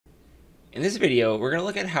In this video, we're going to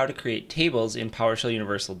look at how to create tables in PowerShell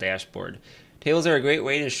Universal Dashboard. Tables are a great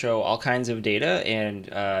way to show all kinds of data, and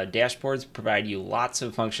dashboards provide you lots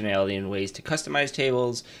of functionality and ways to customize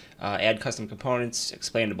tables, add custom components,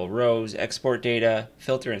 expandable rows, export data,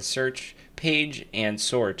 filter and search, page, and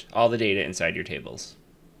sort all the data inside your tables.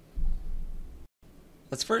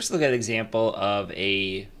 Let's first look at an example of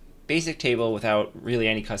a basic table without really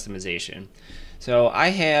any customization. So I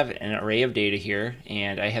have an array of data here,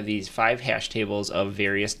 and I have these 5 hash tables of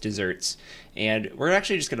various desserts, and we're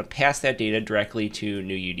actually just going to pass that data directly to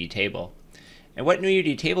new UD table. And what new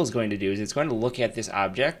UD table is going to do is it's going to look at this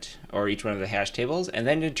object, or each one of the hash tables, and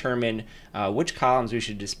then determine which columns we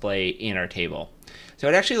should display in our table. So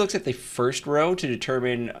it actually looks at the first row to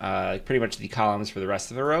determine pretty much the columns for the rest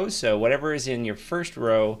of the rows. So whatever is in your first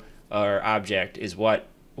row or object is what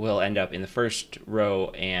will end up in the first row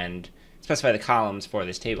and specify the columns for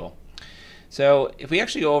this table. So if we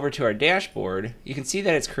actually go over to our dashboard, you can see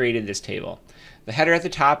that it's created this table. The header at the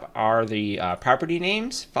top are the property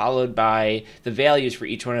names, followed by the values for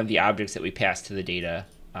each one of the objects that we pass to the data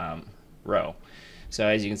row. So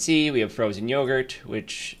as you can see, we have frozen yogurt,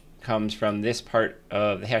 which comes from this part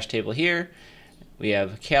of the hash table here. We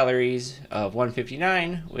have calories of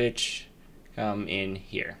 159, which come in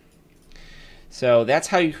here. So that's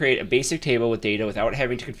how you create a basic table with data without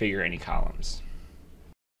having to configure any columns.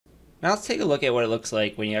 Now let's take a look at what it looks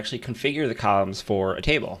like when you actually configure the columns for a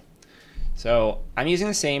table. So I'm using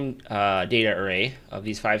the same data array of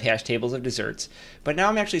these 5 hash tables of desserts, but now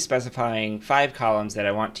I'm actually specifying 5 columns that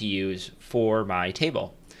I want to use for my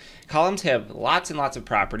table. Columns have lots and lots of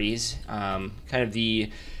properties. Kind of the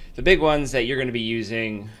big ones that you're going to be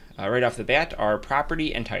using right off the bat are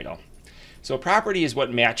property and title. So property is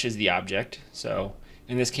what matches the object. So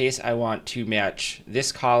in this case, I want to match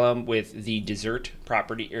this column with the dessert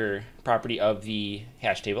property of the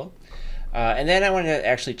hash table. And then I want to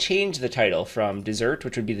actually change the title from dessert,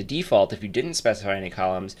 which would be the default if you didn't specify any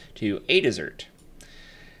columns, to a dessert.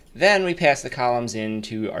 Then we pass the columns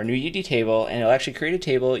into our new UD table, and it'll actually create a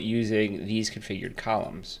table using these configured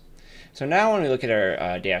columns. So now when we look at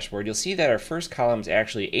our dashboard, you'll see that our first column is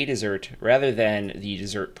actually a dessert rather than the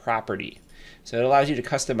dessert property. So it allows you to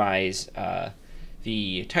customize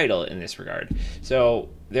the title in this regard. So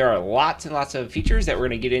there are lots and lots of features that we're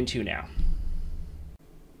going to get into now.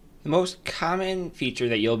 The most common feature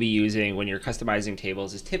that you'll be using when you're customizing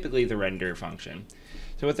tables is typically the render function.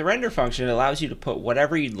 So with the render function, it allows you to put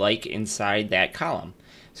whatever you'd like inside that column.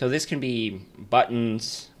 So this can be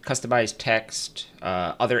buttons, customized text,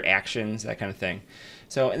 other actions, that kind of thing.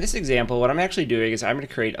 So in this example, what I'm actually doing is I'm going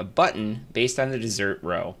to create a button based on the dessert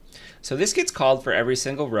row. So this gets called for every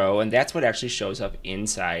single row, and that's what actually shows up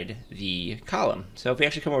inside the column. So if we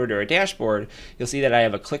actually come over to our dashboard, you'll see that I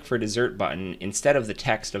have a click for dessert button instead of the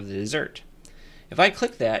text of the dessert. If I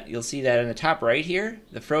click that, you'll see that in the top right here,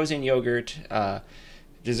 the frozen yogurt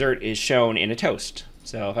dessert is shown in a toast.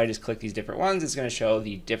 So if I just click these different ones, it's going to show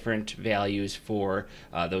the different values for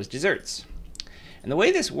those desserts. And the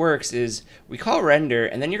way this works is we call render,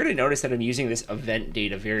 and then you're going to notice that I'm using this event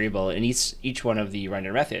data variable in each one of the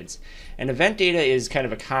render methods. And event data is kind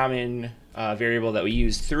of a common variable that we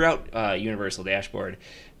use throughout Universal Dashboard.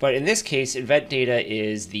 But in this case, event data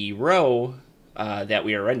is the row that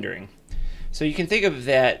we are rendering. So you can think of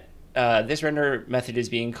that this render method is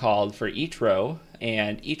being called for each row,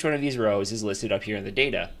 and each one of these rows is listed up here in the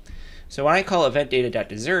data. So when I call event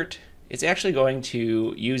data.dessert, it's actually going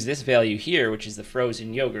to use this value here, which is the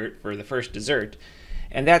frozen yogurt for the first dessert,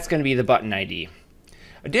 and that's going to be the button ID.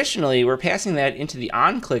 Additionally, we're passing that into the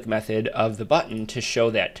onClick method of the button to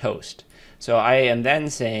show that toast. So I am then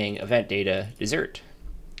saying event data dessert.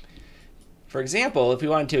 For example, if we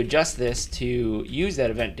wanted to adjust this to use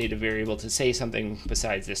that event data variable to say something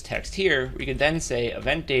besides this text here, we could then say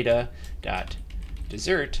event data.dessert,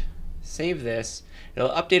 save this. It'll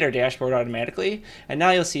update our dashboard automatically, and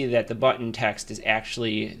now you'll see that the button text is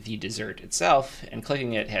actually the dessert itself, and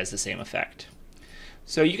clicking it has the same effect.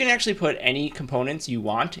 So you can actually put any components you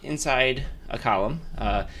want inside a column.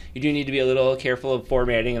 You do need to be a little careful of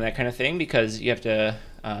formatting and that kind of thing, because you have to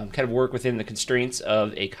kind of work within the constraints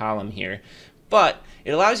of a column here. But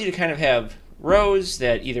it allows you to kind of have rows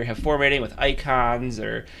that either have formatting with icons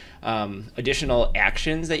or additional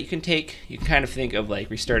actions that you can take. You can kind of think of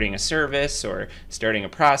like restarting a service or starting a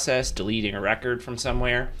process, deleting a record from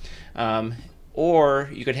somewhere. Or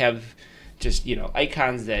you could have just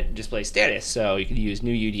icons that display status. So you could use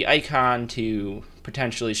new UD icon to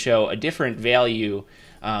potentially show a different value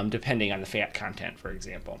depending on the fat content, for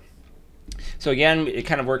example. So again, it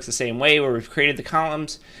kind of works the same way where we've created the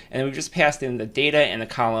columns and then we've just passed in the data and the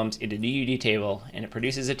columns into new UD table, and it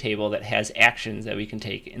produces a table that has actions that we can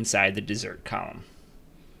take inside the dessert column.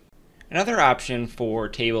 Another option for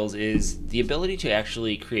tables is the ability to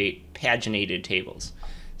actually create paginated tables.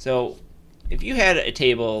 So if you had a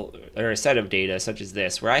table or a set of data such as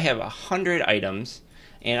this where I have 100 items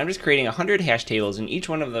and I'm just creating 100 hash tables, and each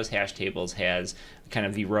one of those hash tables has kind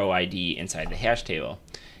of the row ID inside the hash table.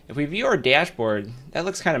 If we view our dashboard, that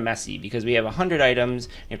looks kind of messy because we have 100 items.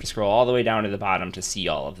 You have to scroll all the way down to the bottom to see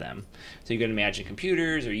all of them. So you can imagine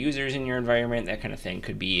computers or users in your environment, that kind of thing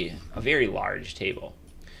could be a very large table.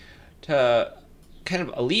 To kind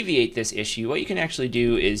of alleviate this issue, what you can actually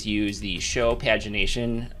do is use the show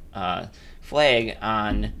pagination flag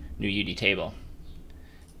on new UD table.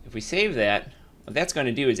 If we save that, what that's going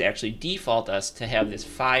to do is actually default us to have this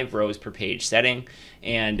 5 rows per page setting,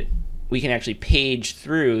 and we can actually page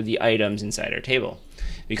through the items inside our table.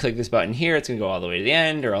 If you click this button here, it's going to go all the way to the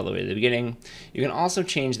end or all the way to the beginning. You can also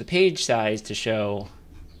change the page size to show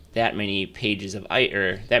that many pages of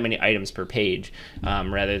that many items per page,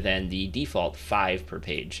 rather than the default 5 per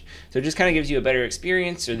page. So it just kind of gives you a better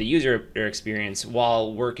experience, or the user experience,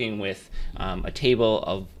 while working with a table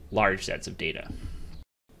of large sets of data.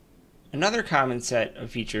 Another common set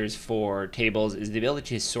of features for tables is the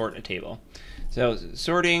ability to sort a table. So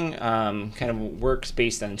sorting kind of works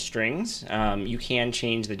based on strings. You can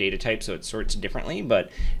change the data type so it sorts differently, but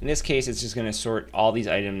in this case it's just going to sort all these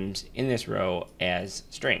items in this row as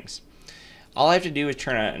strings. All I have to do is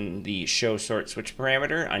turn on the show sort switch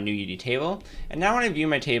parameter on new UD table, and now when I view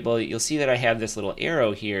my table, you'll see that I have this little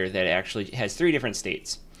arrow here that actually has 3 different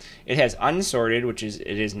states. It has unsorted, which it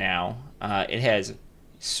is now. It has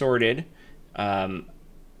sorted,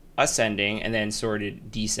 ascending, and then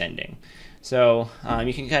sorted descending. So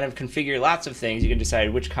you can kind of configure lots of things. You can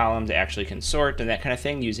decide which columns actually can sort and that kind of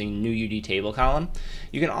thing using new UD table column.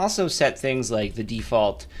 You can also set things like the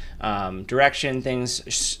default direction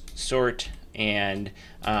things sort, and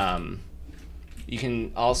you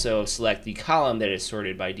can also select the column that is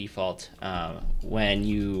sorted by default when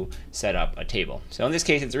you set up a table. So in this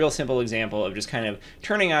case, it's a real simple example of just kind of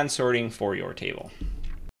turning on sorting for your table.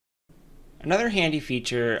 Another handy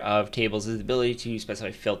feature of tables is the ability to specify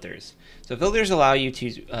filters. So filters allow you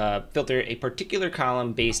to filter a particular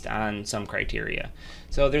column based on some criteria.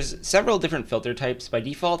 So there's several different filter types. By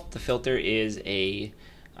default, the filter is a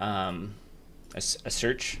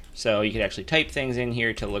search. So you could actually type things in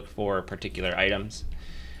here to look for particular items.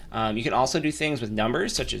 You can also do things with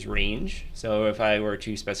numbers, such as range. So if I were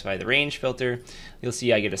to specify the range filter, you'll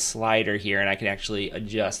see I get a slider here, and I can actually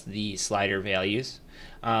adjust the slider values.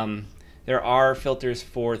 There are filters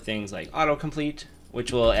for things like autocomplete,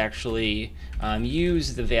 which will actually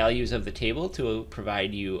use the values of the table to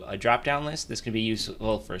provide you a drop-down list. This can be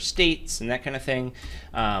useful for states and that kind of thing,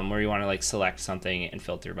 where you want to like select something and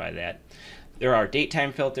filter by that. There are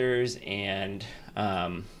date-time filters and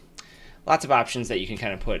lots of options that you can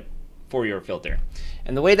kind of put for your filter.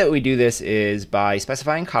 And the way that we do this is by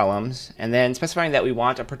specifying columns and then specifying that we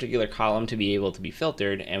want a particular column to be able to be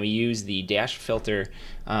filtered, and we use the dash filter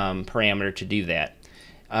parameter to do that.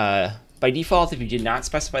 By default, if you did not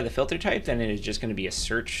specify the filter type, then it is just going to be a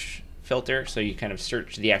search filter, so you kind of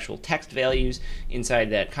search the actual text values inside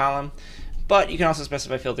that column. But you can also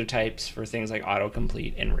specify filter types for things like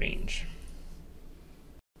autocomplete and range.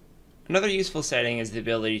 Another useful setting is the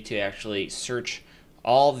ability to actually search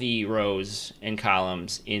all the rows and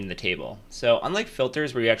columns in the table. So unlike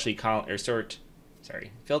filters where you actually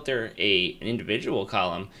filter an individual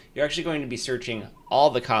column, you're actually going to be searching all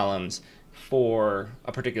the columns for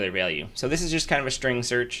a particular value. So this is just kind of a string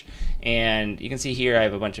search, and you can see here I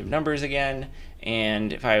have a bunch of numbers again,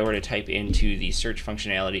 and if I were to type into the search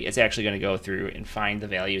functionality, it's actually going to go through and find the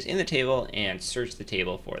values in the table and search the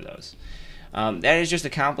table for those. That is just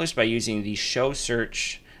accomplished by using the show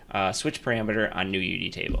search switch parameter on new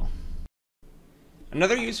UD table.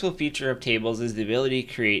 Another useful feature of tables is the ability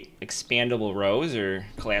to create expandable rows or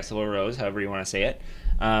collapsible rows, however you want to say it.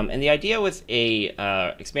 And the idea with a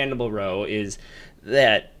expandable row is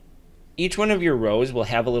that each one of your rows will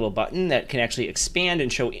have a little button that can actually expand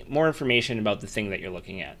and show more information about the thing that you're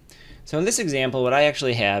looking at. So in this example, what I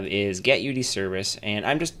actually have is get UD service, and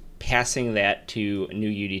I'm just passing that to a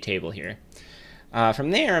new UD table here.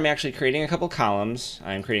 From there, I'm actually creating a couple columns.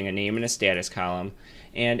 I'm creating a name and a status column.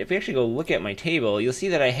 And if we actually go look at my table, you'll see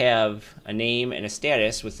that I have a name and a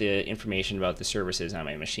status with the information about the services on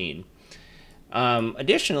my machine.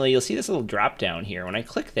 Additionally, you'll see this little drop down here. When I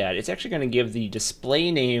click that, it's actually going to give the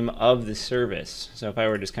display name of the service. So if I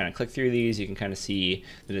were to just kind of click through these, you can kind of see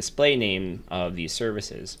the display name of these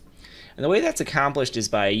services. And the way that's accomplished is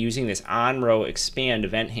by using this on-row expand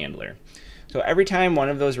event handler. So every time one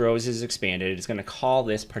of those rows is expanded, it's going to call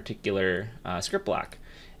this particular script block.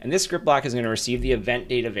 And this script block is going to receive the event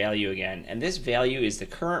data value again, and this value is the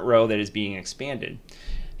current row that is being expanded.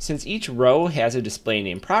 Since each row has a display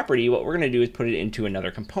name property, what we're going to do is put it into another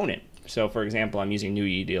component. So for example, I'm using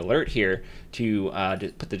new UD alert here to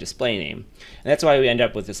put the display name. And that's why we end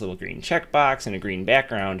up with this little green checkbox and a green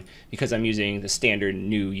background, because I'm using the standard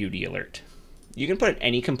new UD alert. You can put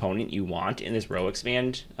any component you want in this row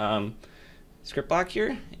expand script block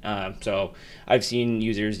here. So I've seen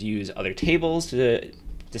users use other tables to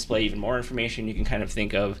display even more information. You can kind of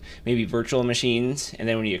think of maybe virtual machines, and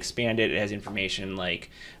then when you expand it, it has information like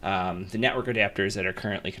the network adapters that are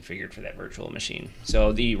currently configured for that virtual machine.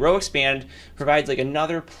 So the row expand provides like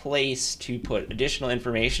another place to put additional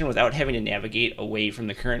information without having to navigate away from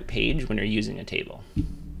the current page when you're using a table.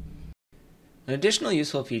 An additional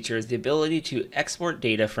useful feature is the ability to export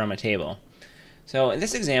data from a table. So in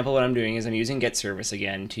this example, what I'm doing is I'm using getService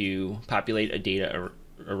again to populate a data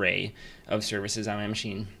array of services on my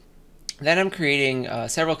machine. Then I'm creating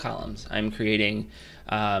several columns. I'm creating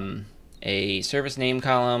a service name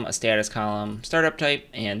column, a status column, startup type,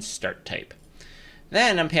 and start type.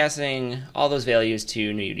 Then I'm passing all those values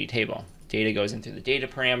to new UD table. Data goes into the data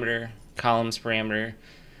parameter, columns parameter,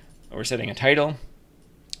 we're setting a title,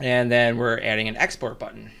 and then we're adding an export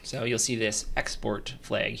button. So you'll see this export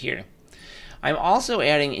flag here. I'm also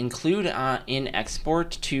adding include in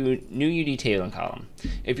export to new UD table and column.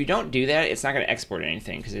 If you don't do that, it's not going to export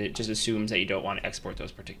anything because it just assumes that you don't want to export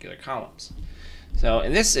those particular columns. So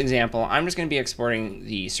in this example, I'm just going to be exporting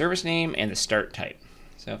the service name and the start type.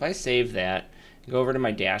 So if I save that, go over to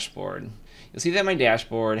my dashboard, you'll see that my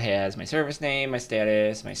dashboard has my service name, my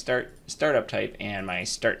status, my startup type, and my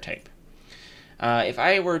start type. If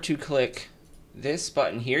I were to click this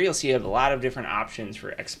button here, you'll see you have a lot of different options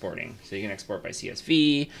for exporting. So you can export by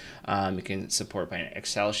CSV, you can support by an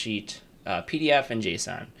Excel sheet, PDF, and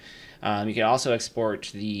JSON. You can also export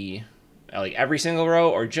the like every single row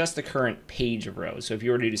or just the current page of rows. So if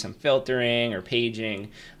you were to do some filtering or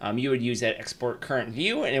paging, you would use that export current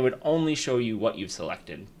view, and it would only show you what you've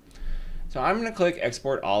selected. So I'm going to click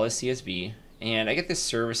export all as CSV, and I get this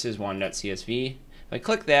services1.csv. If I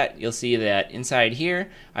click that, you'll see that inside here,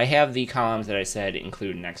 I have the columns that I said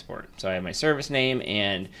include and export. So I have my service name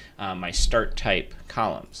and my start type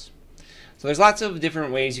columns. So there's lots of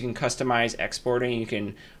different ways you can customize exporting. You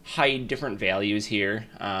can hide different values here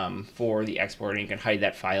for the exporting. You can hide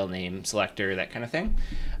that file name selector, that kind of thing.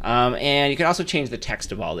 And you can also change the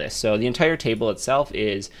text of all this. So the entire table itself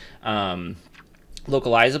is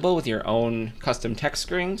localizable with your own custom text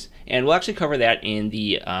strings, and we'll actually cover that in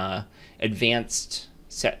the advanced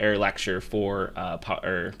lecture for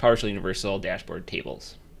PowerShell Universal Dashboard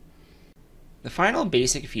tables. The final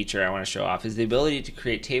basic feature I want to show off is the ability to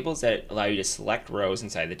create tables that allow you to select rows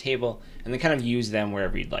inside the table and then kind of use them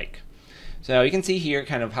wherever you'd like. So you can see here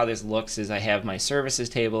kind of how this looks is I have my services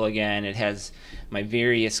table again. It has my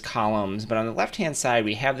various columns, but on the left hand side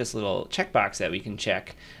we have this little checkbox that we can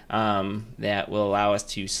check that will allow us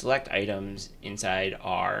to select items inside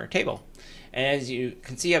our table. And as you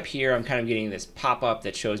can see up here, I'm kind of getting this pop-up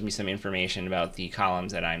that shows me some information about the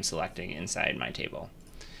columns that I'm selecting inside my table.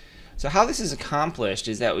 So how this is accomplished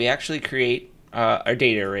is that we actually create our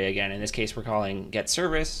data array again. In this case, we're calling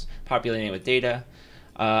getService, populating it with data.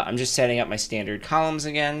 I'm just setting up my standard columns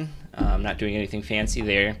again. I'm not doing anything fancy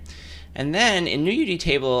there. And then in new UD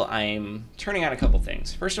table, I'm turning on a couple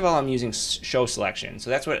things. First of all, I'm using show selection. So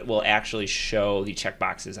that's what will actually show the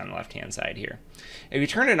checkboxes on the left-hand side here. If you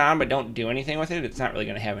turn it on but don't do anything with it, it's not really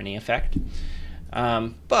going to have any effect.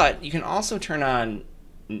 But you can also turn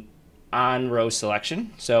on row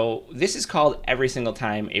selection. So this is called every single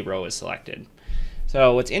time a row is selected.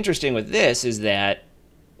 So what's interesting with this is that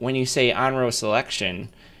when you say on row selection,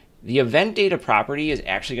 the event data property is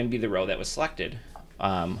actually going to be the row that was selected.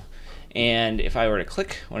 And if I were to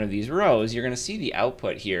click one of these rows, you're going to see the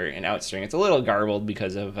output here in outstring. It's a little garbled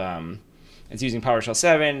because of it's using PowerShell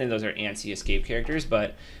 7, and those are ANSI escape characters,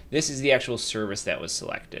 but this is the actual service that was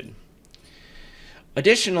selected.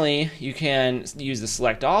 Additionally, you can use the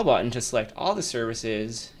select all button to select all the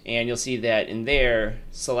services, and you'll see that in there,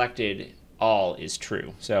 selected all is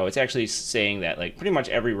true. So it's actually saying that like pretty much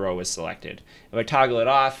every row was selected. If I toggle it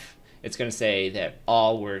off, it's going to say that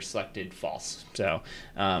all were selected false. So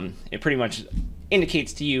it pretty much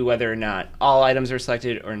indicates to you whether or not all items are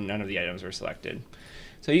selected or none of the items are selected.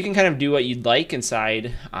 So you can kind of do what you'd like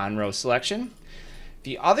inside on row selection.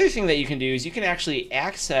 The other thing that you can do is you can actually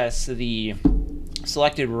access the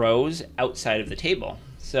selected rows outside of the table.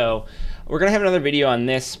 So we're going to have another video on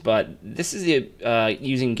this, but this is the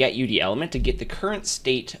using getUDElement to get the current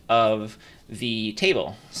state of the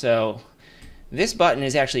table. So this button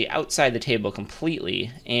is actually outside the table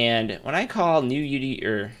completely, and when I call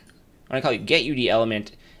getUDElement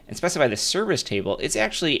and specify the service table, it's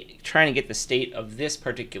actually trying to get the state of this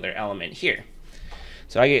particular element here.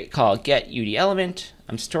 So I call getUDElement.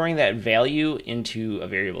 I'm storing that value into a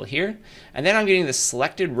variable here, and then I'm getting the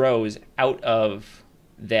selected rows out of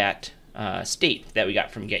that state that we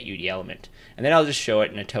got from getUDElement, and then I'll just show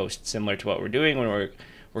it in a toast, similar to what we're doing when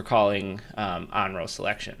we're calling on-row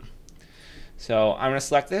selection. So I'm going to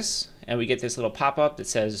select this, and we get this little pop-up that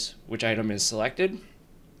says which item is selected.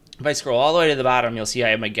 If I scroll all the way to the bottom, you'll see I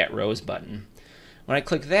have my Get Rows button. When I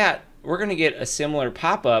click that, we're going to get a similar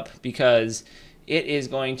pop-up because it is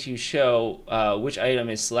going to show which item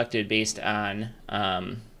is selected based on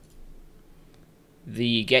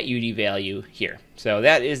the getUD value here. So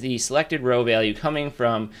that is the selected row value coming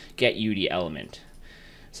from getUDElement.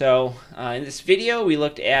 So in this video, we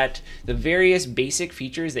looked at the various basic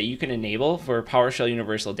features that you can enable for PowerShell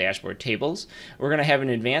Universal Dashboard tables. We're going to have an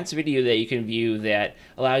advanced video that you can view that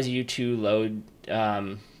allows you to load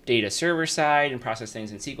data server side and process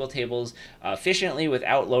things in SQL tables efficiently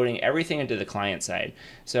without loading everything into the client side.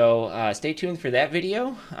 So stay tuned for that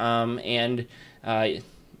video, and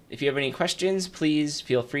if you have any questions, please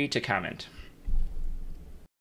feel free to comment.